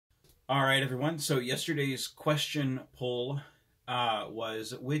All right, everyone. So yesterday's question poll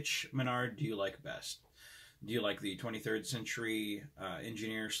was, which Minard do you like best? Do you like the 23rd century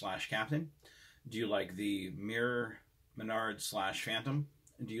engineer slash captain? Do you like the mirror Minard slash phantom?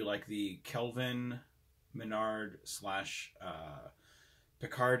 Do you like the Kelvin Minard slash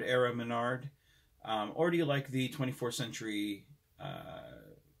Picard era Minard? Or do you like the 24th century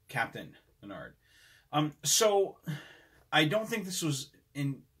Captain Minard? So I don't think this was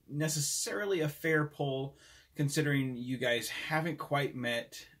necessarily a fair poll, considering you guys haven't quite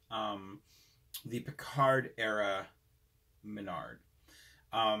met the Picard era Minard,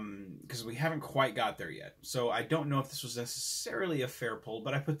 because we haven't quite got there yet. So I don't know if this was necessarily a fair poll,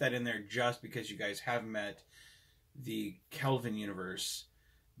 but I put that in there just because you guys have met the Kelvin universe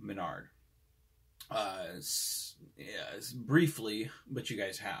Minard. Briefly, but you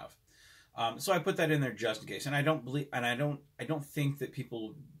guys have. So I put that in there just in case, and I don't think that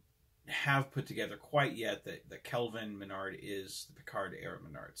people have put together quite yet that the Kelvin Minard is the Picard era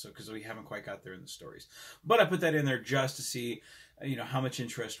Minard. So because we haven't quite got there in the stories, but I put that in there just to see, how much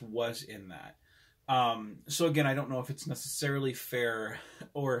interest was in that. So again, I don't know if it's necessarily fair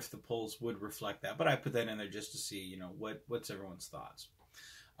or if the polls would reflect that, but I put that in there just to see, what's everyone's thoughts.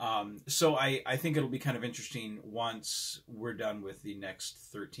 So I think it'll be kind of interesting once we're done with the next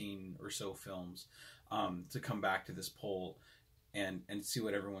 13 or so films, to come back to this poll and see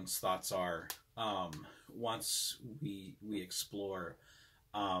what everyone's thoughts are, once we explore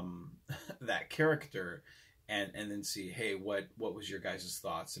that character, and then see, hey, what was your guys'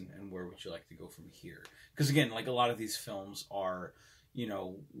 thoughts, and where would you like to go from here? Because again, like a lot of these films are,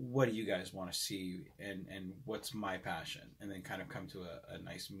 what do you guys want to see, and what's my passion, and then kind of come to a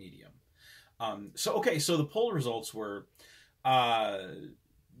nice medium. So the poll results were,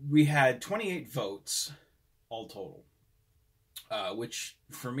 we had 28 votes all total, which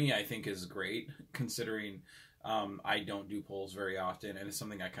for me I think is great, considering I don't do polls very often, and it's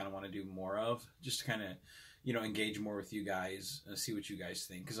something I kind of want to do more of, just to kind of engage more with you guys, see what you guys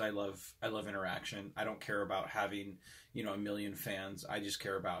think, because I love interaction. I don't care about having a million fans. I just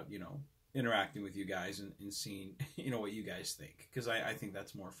care about interacting with you guys and seeing what you guys think, because I think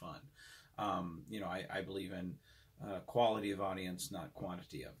that's more fun. I believe in quality of audience, not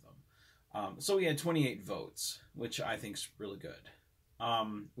quantity of them. So we had 28 votes, which I think is really good.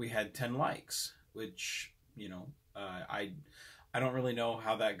 We had 10 likes, which I don't really know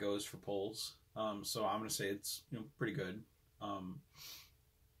how that goes for polls. So I'm going to say it's pretty good.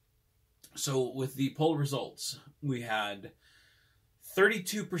 So with the poll results, we had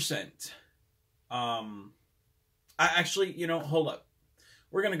 32%. Hold up.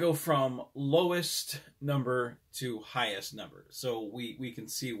 We're going to go from lowest number to highest number, so we can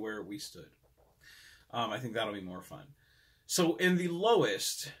see where we stood. I think that'll be more fun. So in the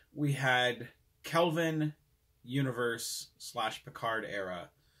lowest, we had Kelvin universe / Picard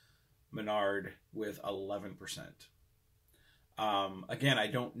era Minard with 11%. Again, I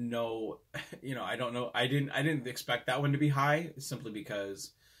don't know, I don't know. I didn't expect that one to be high, simply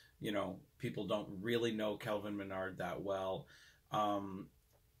because, people don't really know Kelvin Minard that well.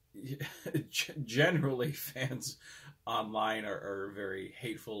 Generally, fans online are very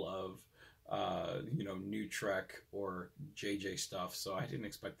hateful of, New Trek or JJ stuff. So I didn't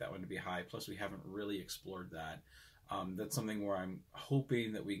expect that one to be high. Plus, we haven't really explored that. That's something where I'm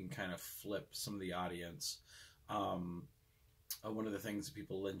hoping that we can kind of flip some of the audience. One of the things that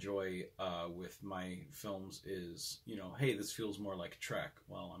people enjoy with my films is, hey, this feels more like Trek.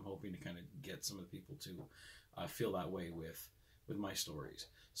 Well, I'm hoping to kind of get some of the people to feel that way with my stories.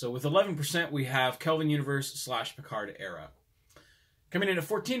 So with 11%, we have Kelvin Universe / Picard era. Coming in at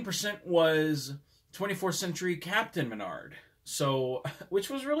 14% was 24th century Captain Minard. So, which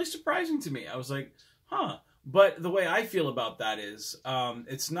was really surprising to me. I was like, huh. But the way I feel about that is,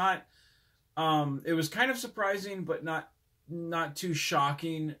 it's not, it was kind of surprising, but not too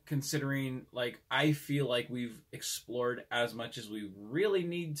shocking, considering, I feel like we've explored as much as we really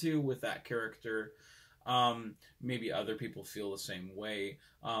need to with that character. Maybe other people feel the same way.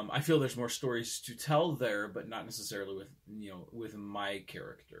 I feel there's more stories to tell there, but not necessarily with my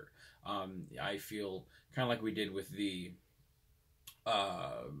character. I feel kind of like we did with the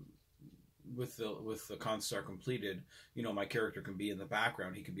Constar completed, my character can be in the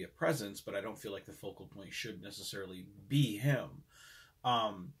background, he can be a presence, but I don't feel like the focal point should necessarily be him.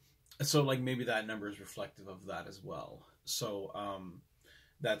 So maybe that number is reflective of that as well. So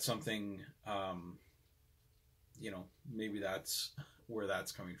that's something, maybe that's where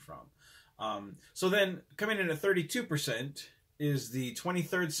that's coming from. So then coming in at 32% is the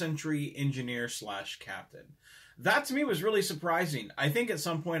 23rd century engineer / captain. That to me was really surprising. I think at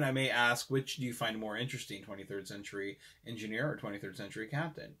some point I may ask, which do you find more interesting, 23rd century engineer or 23rd century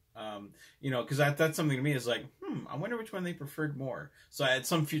captain? Because that's something to me is like, I wonder which one they preferred more. So at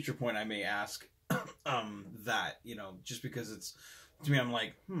some future point I may ask that, just because it's, to me, I'm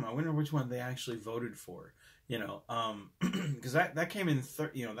like, I wonder which one they actually voted for, because that came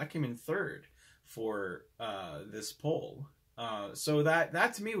in third for this poll. So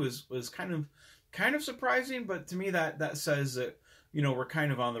that to me was kind of surprising, but to me that says that we're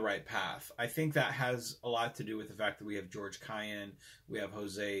kind of on the right path. I think that has a lot to do with the fact that we have George Cayenne, we have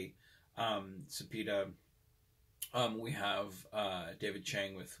Jose Cepeda, we have David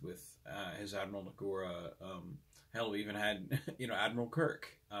Chang with his Admiral Nagura. Hell, we even had Admiral Kirk.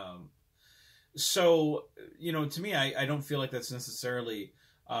 So to me, I don't feel like that's necessarily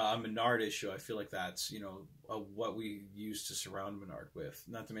a Minard issue. I feel like that's what we used to surround Minard with.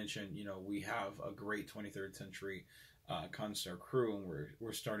 Not to mention we have a great 23rd century Constar crew, and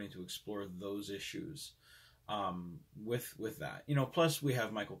we're starting to explore those issues with that. Plus we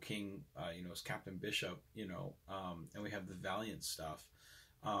have Michael King as Captain Bishop, and we have the Valiant stuff,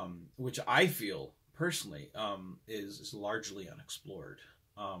 which I feel personally is largely unexplored.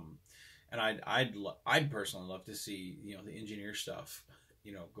 And I'd personally love to see the engineer stuff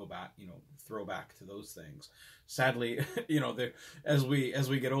go back, throw back to those things. Sadly, as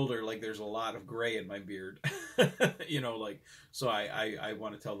we get older, like there's a lot of gray in my beard, so I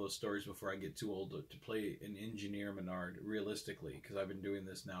want to tell those stories before I get too old to play an engineer Minard realistically, because I've been doing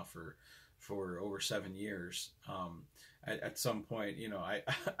this now for over 7 years. At some point,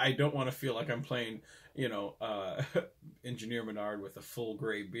 I don't want to feel like I'm playing, engineer Minard with a full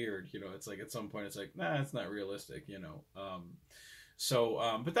gray beard. It's like at some point it's like, nah, it's not realistic.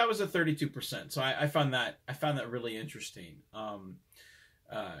 But that was a 32%. So I found that really interesting.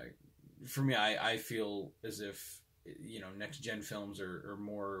 For me, I feel as if next gen films are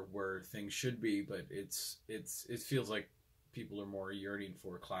more where things should be, but it feels like people are more yearning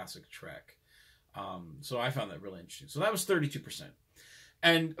for classic Trek. So I found that really interesting. So that was 32%.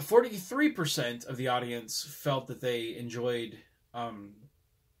 And 43% of the audience felt that they enjoyed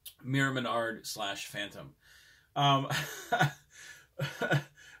Mirror Minard / Phantom.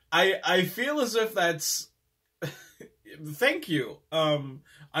 I feel as if that's thank you. I'm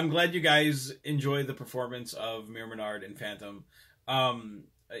glad you guys enjoyed the performance of Mirror Minard and Phantom. I'm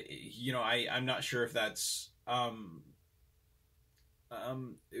not sure if that's from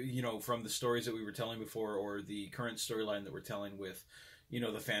the stories that we were telling before, or the current storyline that we're telling with,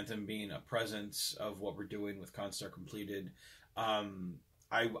 the Phantom being a presence of what we're doing with Constar Completed.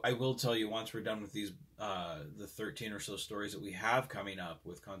 I will tell you, once we're done with these, the 13 or so stories that we have coming up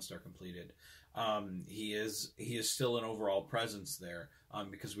with Constar Completed, he is still an overall presence there,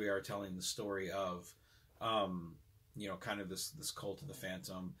 because we are telling the story of, kind of this cult of the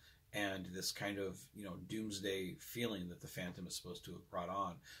Phantom, and this kind of, doomsday feeling that the Phantom is supposed to have brought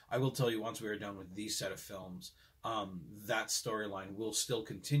on. I will tell you, once we are done with these set of films, that storyline will still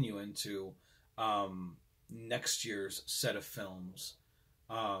continue into next year's set of films,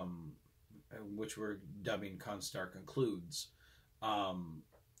 which we're dubbing Constar Concludes.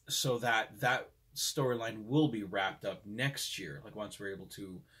 So that storyline will be wrapped up next year, like once we're able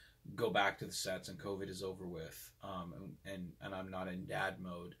to go back to the sets and COVID is over with, and I'm not in dad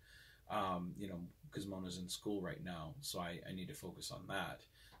mode. Because Mona's in school right now, so I need to focus on that.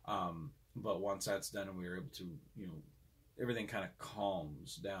 But once that's done and we're able to, everything kind of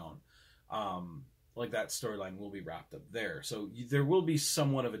calms down, like that storyline will be wrapped up there. So there will be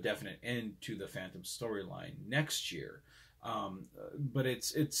somewhat of a definite end to the Phantom storyline next year. But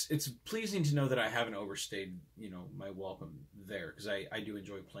it's pleasing to know that I haven't overstayed, my welcome there, because I do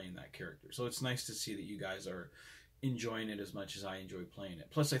enjoy playing that character. So it's nice to see that you guys are enjoying it as much as I enjoy playing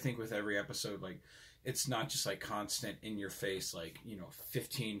it. Plus, I think with every episode, like, it's not just like constant in your face, like,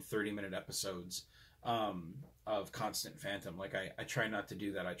 15, 30-minute episodes of constant Phantom. Like, I try not to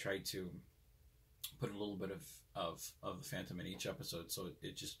do that. I try to put a little bit of the Phantom in each episode, so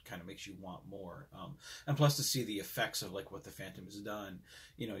it just kind of makes you want more. And plus, to see the effects of like what the Phantom has done,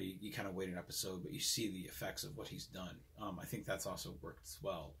 you kind of wait an episode, but you see the effects of what he's done. I think that's also worked as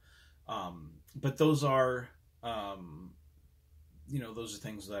well. But those are those are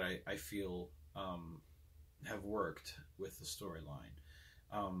things that I feel have worked with the storyline.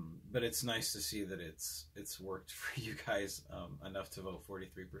 But it's nice to see that it's worked for you guys enough to vote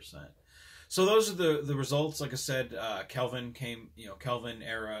 43%. So those are the results. Like I said, Kelvin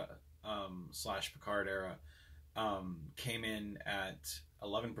era / Picard era came in at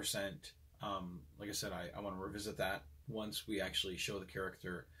 11%. Like I said, I want to revisit that once we actually show the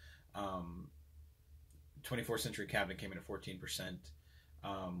character. 24th Century Captain came in at 14%,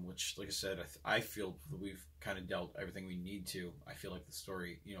 which, like I said, I feel we've kind of dealt everything we need to. I feel like the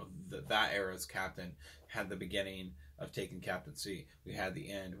story, you know, that era's Captain had the beginning of taking captaincy. We had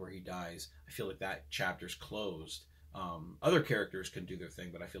the end where he dies. I feel like that chapter's closed. Other characters can do their thing,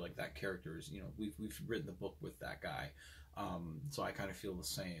 but I feel like that character is, you know, we've written the book with that guy. So I kind of feel the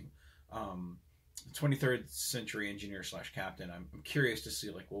same. 23rd Century Engineer / Captain. I'm curious to see,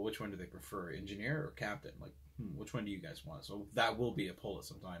 like, well, which one do they prefer, Engineer or Captain? Like, which one do you guys want? So that will be a poll at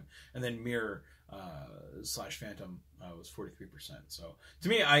some time. And then Mirror / Phantom was 43%. So to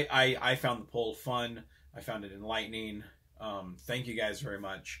me, I found the poll fun. I found it enlightening. Thank you guys very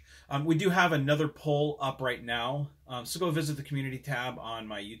much. We do have another poll up right now. So go visit the community tab on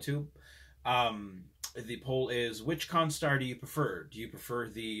my YouTube. The poll is, which Constar do you prefer? Do you prefer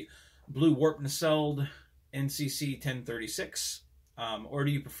the Blue Warp Nacelled NCC 1036? Or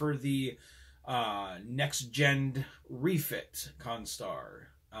do you prefer the Next Gen Refit Constar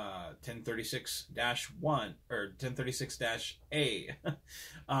 1036-1 or 1036-A?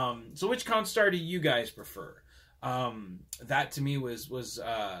 So which Constar do you guys prefer? That to me was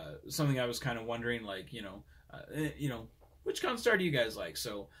something I was kind of wondering, like, you know, which Constar do you guys like?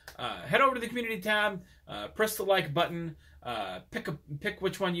 So head over to the community tab, press the like button, pick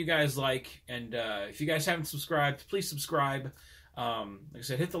which one you guys like, and if you guys haven't subscribed, please subscribe. Like I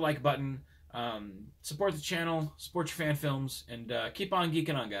said, hit the like button, support the channel, support your fan films, and keep on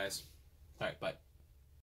geeking on, guys. All right, bye.